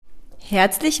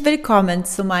Herzlich willkommen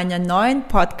zu meiner neuen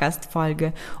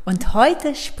Podcast-Folge und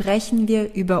heute sprechen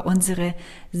wir über unsere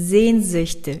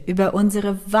Sehnsüchte, über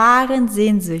unsere wahren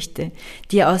Sehnsüchte,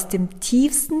 die aus dem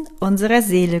tiefsten unserer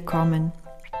Seele kommen.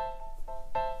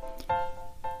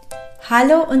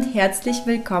 Hallo und herzlich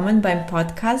willkommen beim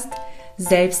Podcast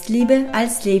Selbstliebe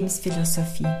als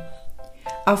Lebensphilosophie.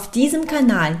 Auf diesem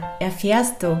Kanal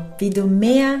erfährst du, wie du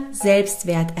mehr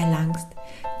Selbstwert erlangst,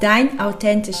 dein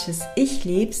authentisches Ich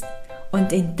lebst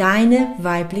und in deine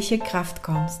weibliche Kraft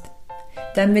kommst,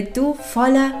 damit du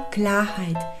voller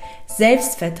Klarheit,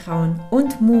 Selbstvertrauen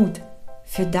und Mut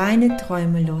für deine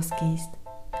Träume losgehst.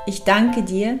 Ich danke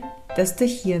dir, dass du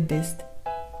hier bist.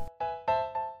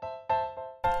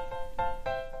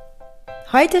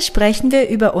 Heute sprechen wir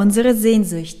über unsere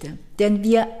Sehnsüchte, denn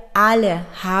wir alle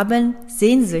haben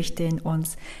Sehnsüchte in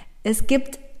uns. Es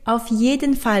gibt auf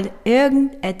jeden Fall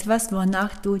irgendetwas,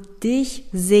 wonach du dich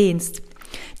sehnst.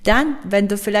 Dann, wenn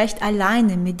du vielleicht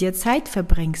alleine mit dir Zeit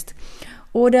verbringst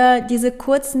oder diese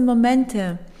kurzen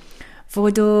Momente,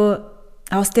 wo du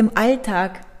aus dem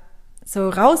Alltag so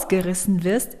rausgerissen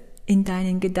wirst in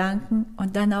deinen Gedanken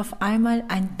und dann auf einmal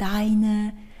an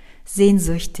deine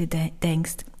Sehnsüchte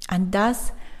denkst, an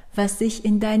das, was sich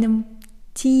in deinem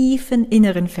tiefen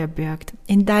Inneren verbirgt,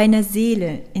 in deiner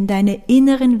Seele, in deiner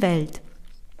inneren Welt.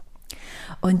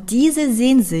 Und diese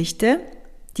Sehnsüchte,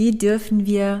 die dürfen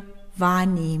wir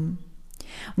wahrnehmen.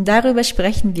 Und darüber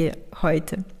sprechen wir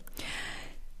heute.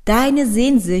 Deine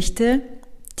Sehnsüchte,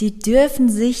 die dürfen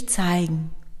sich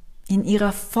zeigen in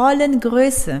ihrer vollen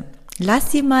Größe.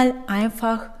 Lass sie mal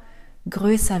einfach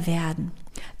größer werden.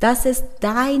 Das ist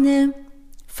deine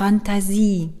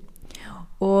Fantasie.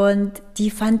 Und die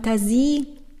Fantasie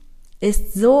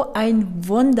ist so ein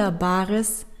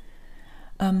wunderbares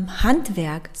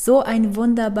Handwerk, so ein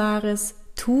wunderbares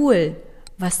Tool,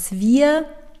 was wir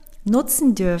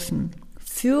nutzen dürfen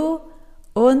für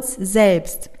uns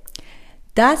selbst.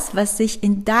 Das, was sich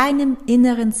in deinem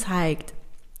Inneren zeigt,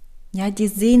 ja, die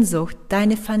Sehnsucht,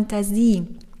 deine Fantasie,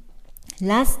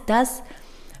 lass das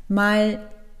mal,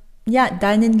 ja,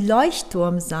 deinen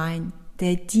Leuchtturm sein,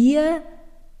 der dir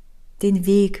den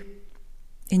Weg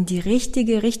in die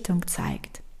richtige Richtung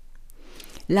zeigt.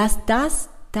 Lass das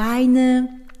deine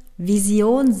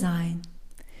Vision sein,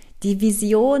 die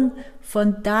Vision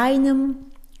von deinem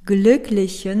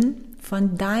glücklichen,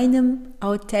 von deinem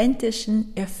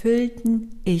authentischen,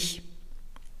 erfüllten Ich.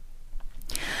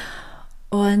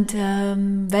 Und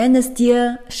wenn es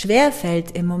dir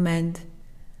schwerfällt im Moment,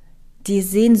 die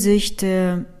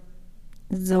Sehnsüchte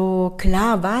so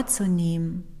klar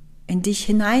wahrzunehmen, in dich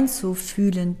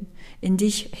hineinzufühlen, in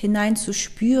dich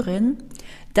hineinzuspüren,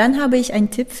 dann habe ich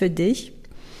einen Tipp für dich.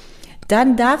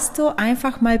 Dann darfst du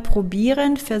einfach mal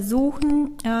probieren,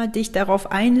 versuchen, dich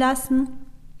darauf einlassen,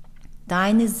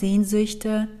 deine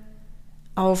Sehnsüchte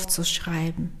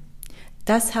aufzuschreiben.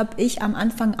 Das habe ich am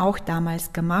Anfang auch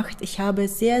damals gemacht. Ich habe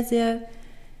sehr, sehr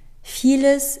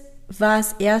vieles,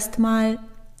 was erstmal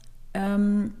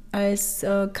als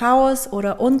Chaos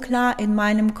oder unklar in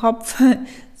meinem Kopf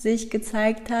sich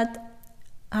gezeigt hat,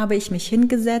 habe ich mich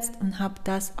hingesetzt und habe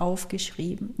das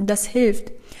aufgeschrieben. Und das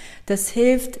hilft. Das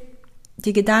hilft,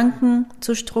 die Gedanken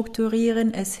zu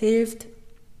strukturieren. Es hilft,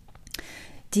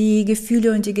 die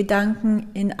Gefühle und die Gedanken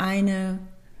in eine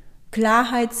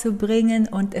Klarheit zu bringen.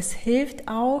 Und es hilft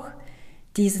auch,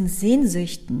 diesen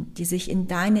Sehnsüchten, die sich in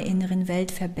deiner inneren Welt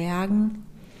verbergen,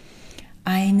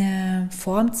 eine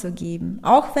Form zu geben.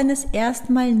 Auch wenn es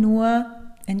erstmal nur,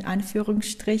 in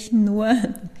Anführungsstrichen, nur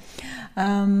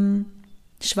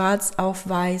schwarz auf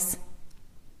weiß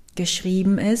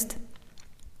geschrieben ist.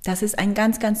 Das ist ein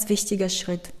ganz, ganz wichtiger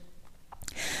Schritt.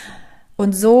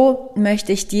 Und so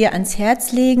möchte ich dir ans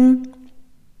Herz legen,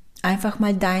 einfach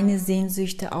mal deine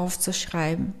Sehnsüchte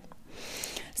aufzuschreiben.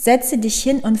 Setze dich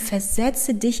hin und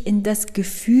versetze dich in das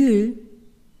Gefühl,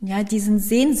 ja, diesen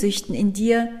Sehnsüchten in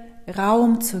dir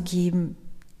Raum zu geben,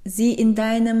 sie in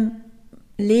deinem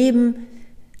Leben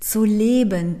zu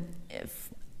leben.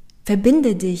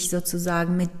 Verbinde dich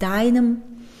sozusagen mit deinem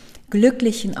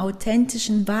glücklichen,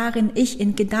 authentischen, wahren Ich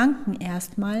in Gedanken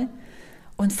erstmal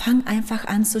und fang einfach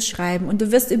an zu schreiben. Und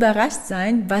du wirst überrascht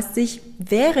sein, was sich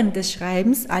während des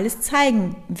Schreibens alles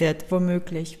zeigen wird,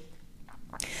 womöglich.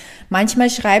 Manchmal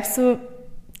schreibst du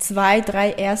 2,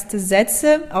 3 erste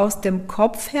Sätze aus dem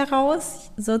Kopf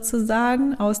heraus,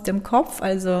 sozusagen, aus dem Kopf,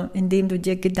 also indem du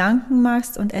dir Gedanken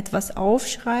machst und etwas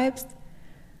aufschreibst.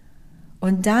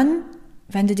 Und dann,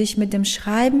 wenn du dich mit dem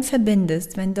Schreiben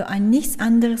verbindest, wenn du an nichts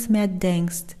anderes mehr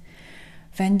denkst,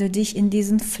 wenn du dich in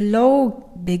diesen Flow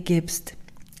begibst,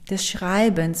 des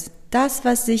Schreibens, das,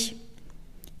 was sich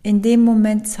in dem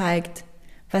Moment zeigt,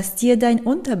 was dir dein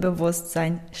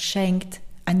Unterbewusstsein schenkt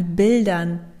an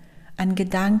Bildern, an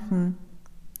Gedanken,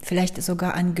 vielleicht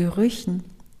sogar an Gerüchen,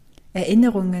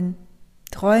 Erinnerungen,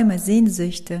 Träume,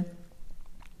 Sehnsüchte.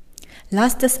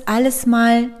 Lass das alles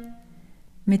mal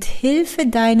mit Hilfe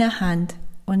deiner Hand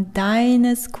und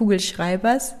deines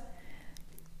Kugelschreibers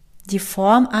die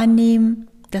Form annehmen,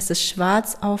 dass es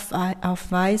schwarz auf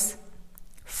weiß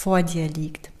vor dir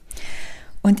liegt.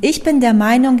 Und ich bin der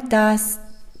Meinung, dass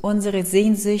unsere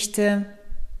Sehnsüchte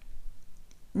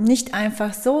nicht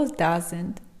einfach so da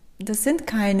sind. Das sind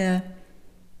keine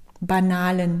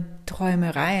banalen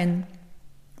Träumereien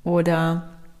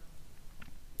oder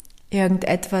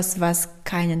irgendetwas, was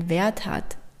keinen Wert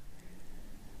hat.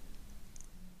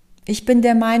 Ich bin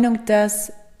der Meinung,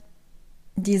 dass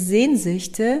die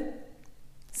Sehnsüchte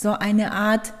so eine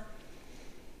Art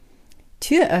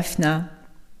Türöffner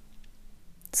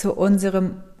zu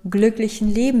unserem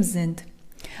glücklichen Leben sind.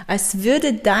 Als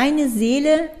würde deine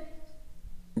Seele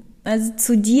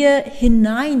zu dir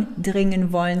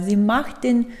hineindringen wollen. Sie macht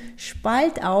den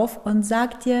Spalt auf und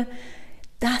sagt dir,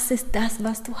 das ist das,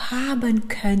 was du haben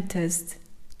könntest.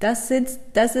 Das ist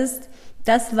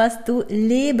das, was du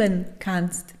leben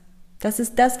kannst. Das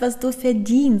ist das, was du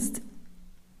verdienst,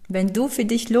 wenn du für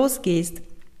dich losgehst.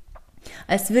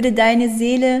 Als würde deine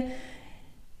Seele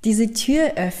diese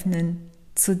Tür öffnen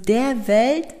zu der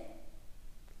Welt,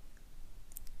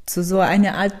 zu so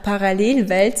einer Art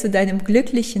Parallelwelt, zu deinem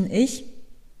glücklichen Ich,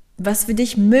 was für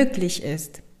dich möglich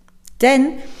ist.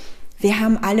 Denn wir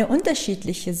haben alle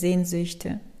unterschiedliche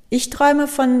Sehnsüchte. Ich träume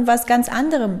von was ganz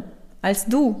anderem als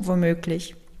du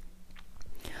womöglich.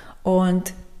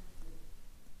 Und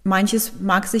manches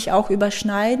mag sich auch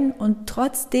überschneiden und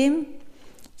trotzdem,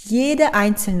 jede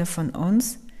einzelne von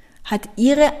uns hat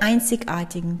ihre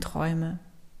einzigartigen Träume.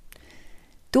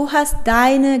 Du hast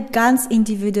deine ganz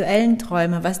individuellen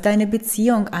Träume, was deine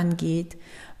Beziehung angeht,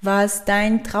 was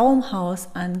dein Traumhaus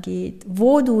angeht,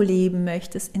 wo du leben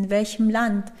möchtest, in welchem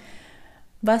Land,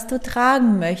 was du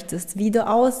tragen möchtest, wie du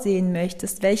aussehen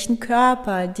möchtest, welchen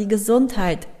Körper, die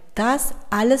Gesundheit. Das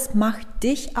alles macht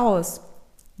dich aus,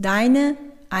 deine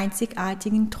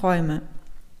einzigartigen Träume.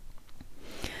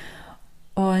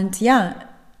 Und ja,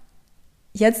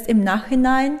 jetzt im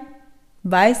Nachhinein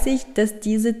weiß ich, dass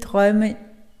diese Träume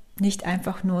nicht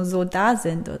einfach nur so da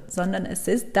sind, sondern es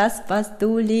ist das, was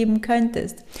du leben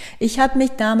könntest. Ich habe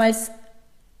mich damals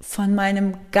von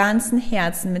meinem ganzen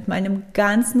Herzen, mit meinem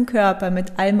ganzen Körper,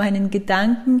 mit all meinen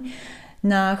Gedanken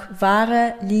nach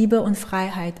wahrer Liebe und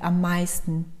Freiheit am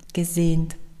meisten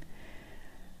gesehnt.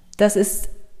 Das ist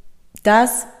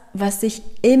das, was sich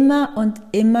immer und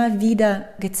immer wieder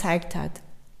gezeigt hat.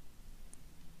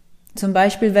 Zum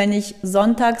Beispiel, wenn ich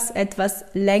sonntags etwas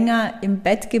länger im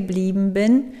Bett geblieben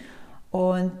bin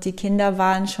und die Kinder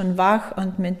waren schon wach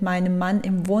und mit meinem Mann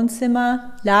im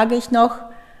Wohnzimmer lag ich noch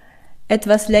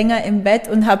etwas länger im Bett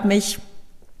und habe mich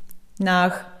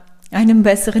nach einem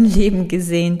besseren Leben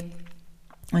gesehnt.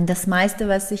 Und das meiste,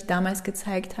 was sich damals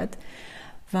gezeigt hat,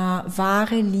 war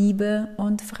wahre Liebe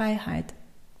und Freiheit.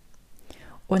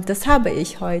 Und das habe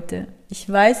ich heute. Ich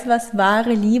weiß, was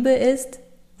wahre Liebe ist,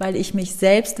 weil ich mich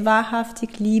selbst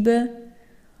wahrhaftig liebe.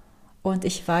 Und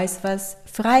ich weiß, was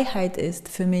Freiheit ist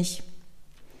für mich.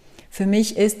 Für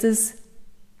mich ist es,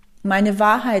 meine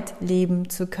Wahrheit leben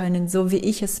zu können, so wie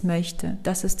ich es möchte.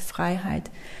 Das ist Freiheit.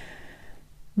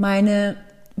 Meine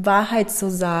Wahrheit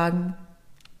zu sagen,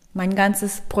 mein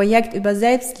ganzes Projekt über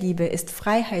Selbstliebe ist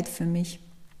Freiheit für mich.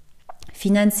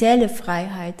 Finanzielle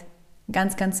Freiheit,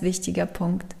 ganz, ganz wichtiger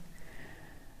Punkt.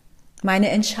 Meine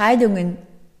Entscheidungen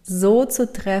so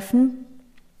zu treffen,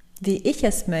 wie ich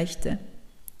es möchte,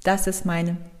 das ist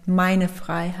meine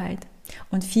Freiheit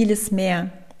und vieles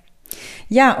mehr.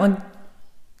 Ja, und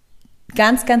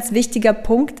ganz, ganz wichtiger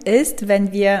Punkt ist,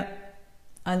 wenn wir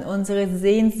an unsere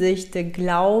Sehnsüchte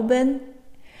glauben,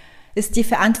 ist die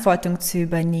Verantwortung zu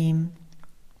übernehmen.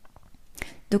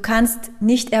 Du kannst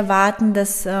nicht erwarten,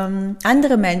 dass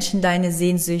andere Menschen deine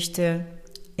Sehnsüchte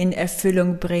in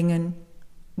Erfüllung bringen.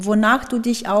 Wonach du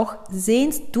dich auch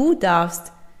sehnst, du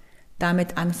darfst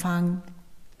damit anfangen,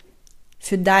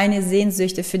 für deine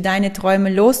Sehnsüchte, für deine Träume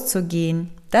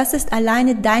loszugehen. Das ist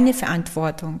alleine deine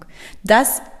Verantwortung.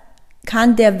 Das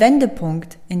kann der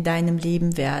Wendepunkt in deinem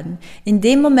Leben werden. In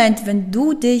dem Moment, wenn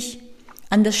du dich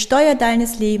an das Steuer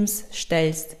deines Lebens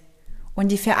stellst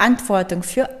und die Verantwortung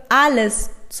für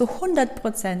alles zu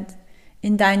 100%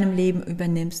 in deinem Leben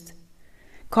übernimmst,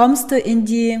 kommst du in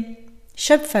die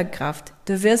Schöpferkraft.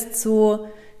 Du wirst zur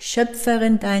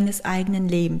Schöpferin deines eigenen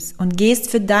Lebens und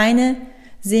gehst für deine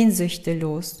Sehnsüchte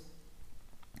los.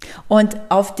 Und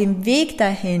auf dem Weg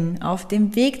dahin, auf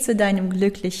dem Weg zu deinem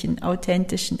glücklichen,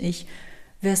 authentischen Ich,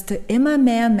 wirst du immer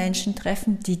mehr Menschen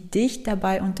treffen, die dich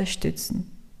dabei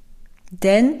unterstützen.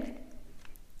 Denn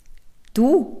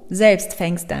du selbst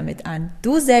fängst damit an.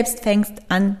 Du selbst fängst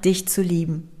an, dich zu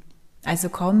lieben. Also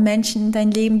kommen Menschen in dein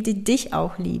Leben, die dich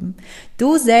auch lieben.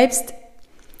 Du selbst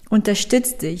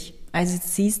unterstützt dich. Also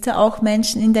ziehst du auch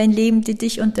Menschen in dein Leben, die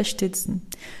dich unterstützen.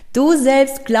 Du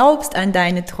selbst glaubst an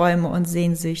deine Träume und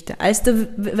Sehnsüchte. Also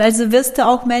wirst du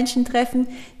auch Menschen treffen,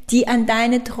 die an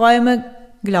deine Träume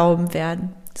glauben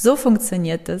werden. So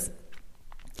funktioniert das.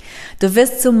 Du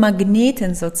wirst zum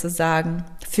Magneten sozusagen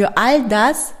für all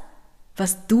das,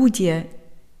 was du dir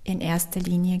in erster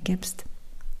Linie gibst.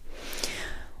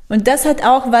 Und das hat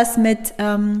auch was mit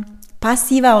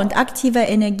passiver und aktiver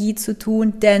Energie zu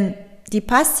tun, denn die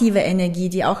passive Energie,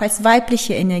 die auch als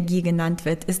weibliche Energie genannt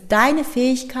wird, ist deine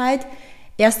Fähigkeit,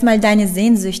 erstmal deine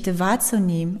Sehnsüchte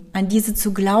wahrzunehmen, an diese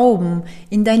zu glauben,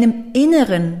 in deinem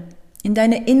Inneren, in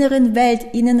deiner inneren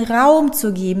Welt, ihnen Raum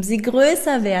zu geben, sie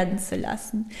größer werden zu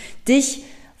lassen, dich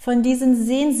von diesen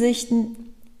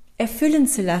Sehnsüchten erfüllen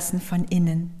zu lassen von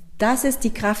innen. Das ist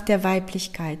die Kraft der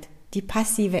Weiblichkeit, die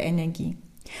passive Energie.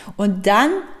 Und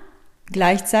dann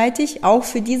gleichzeitig auch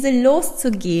für diese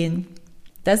loszugehen.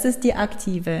 Das ist die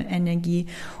aktive Energie.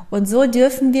 Und so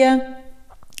dürfen wir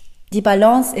die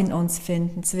Balance in uns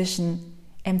finden zwischen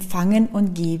Empfangen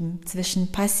und Geben,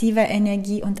 zwischen passiver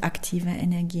Energie und aktiver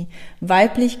Energie,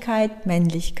 Weiblichkeit,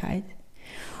 Männlichkeit.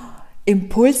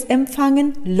 Impuls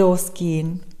empfangen,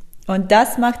 losgehen. Und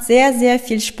das macht sehr, sehr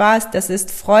viel Spaß. Das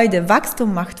ist Freude.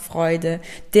 Wachstum macht Freude.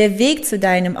 Der Weg zu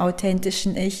deinem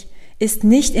authentischen Ich ist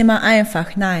nicht immer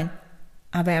einfach, nein.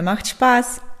 Aber er macht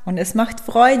Spaß. Und es macht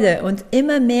Freude und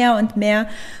immer mehr und mehr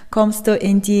kommst du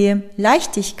in die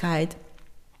Leichtigkeit,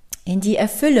 in die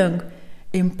Erfüllung.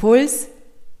 Impuls,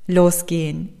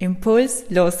 losgehen. Impuls,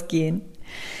 losgehen.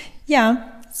 Ja,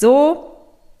 so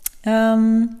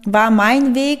war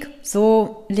mein Weg,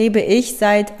 so lebe ich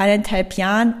seit 1,5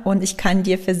 Jahren und ich kann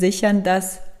dir versichern,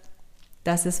 dass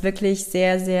es wirklich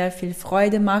sehr, sehr viel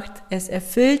Freude macht. Es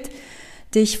erfüllt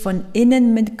dich von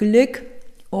innen mit Glück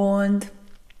und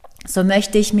so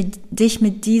möchte ich dich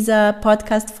mit dieser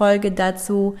Podcast-Folge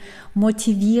dazu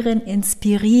motivieren,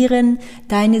 inspirieren,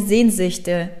 deine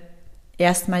Sehnsüchte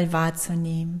erstmal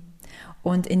wahrzunehmen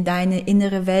und in deine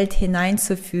innere Welt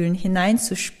hineinzufühlen,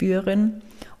 hineinzuspüren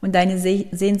und deine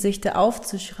Sehnsüchte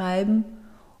aufzuschreiben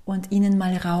und ihnen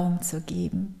mal Raum zu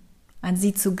geben, an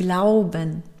sie zu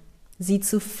glauben, sie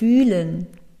zu fühlen,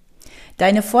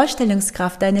 deine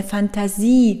Vorstellungskraft, deine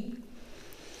Fantasie,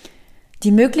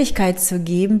 die Möglichkeit zu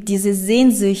geben, diese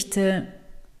Sehnsüchte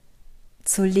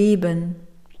zu leben,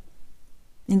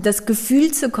 in das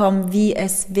Gefühl zu kommen, wie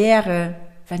es wäre,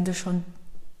 wenn du schon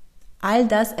all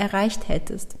das erreicht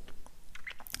hättest.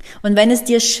 Und wenn es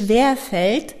dir schwer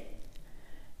fällt,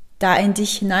 da in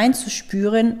dich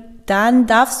hineinzuspüren, dann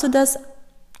darfst du das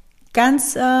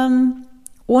ganz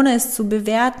ohne es zu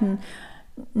bewerten.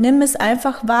 Nimm es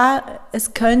einfach wahr,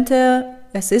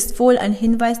 es ist wohl ein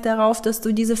Hinweis darauf, dass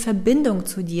du diese Verbindung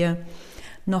zu dir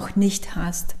noch nicht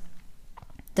hast,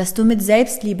 dass du mit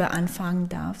Selbstliebe anfangen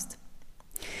darfst.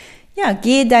 Ja,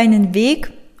 geh deinen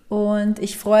Weg und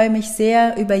ich freue mich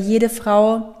sehr über jede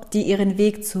Frau, die ihren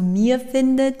Weg zu mir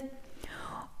findet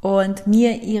und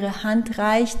mir ihre Hand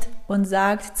reicht und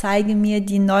sagt, zeige mir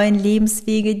die neuen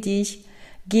Lebenswege, die ich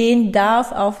gehen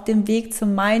darf auf dem Weg zu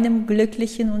meinem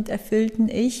glücklichen und erfüllten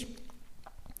Ich.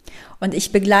 Und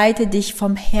ich begleite dich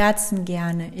vom Herzen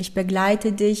gerne. Ich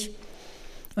begleite dich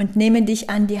und nehme dich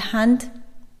an die Hand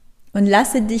und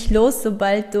lasse dich los,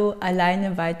 sobald du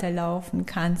alleine weiterlaufen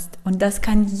kannst. Und das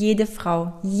kann jede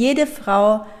Frau. Jede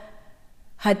Frau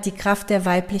hat die Kraft der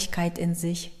Weiblichkeit in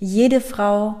sich. Jede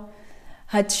Frau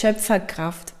hat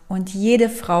Schöpferkraft. Und jede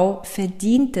Frau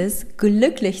verdient es,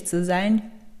 glücklich zu sein,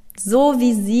 so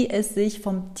wie sie es sich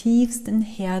vom tiefsten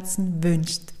Herzen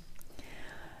wünscht.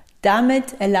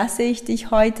 Damit erlasse ich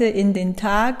dich heute in den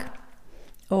Tag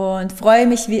und freue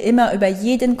mich wie immer über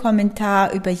jeden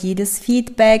Kommentar, über jedes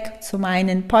Feedback zu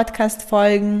meinen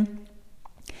Podcast-Folgen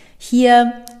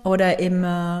hier oder im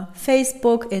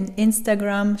Facebook, in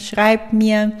Instagram. Schreibt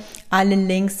mir, alle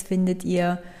Links findet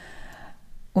ihr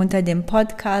unter dem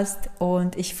Podcast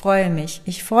und ich freue mich.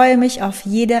 Ich freue mich auf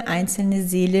jede einzelne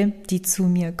Seele, die zu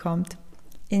mir kommt.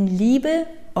 In Liebe,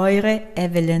 eure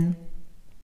Evelyn.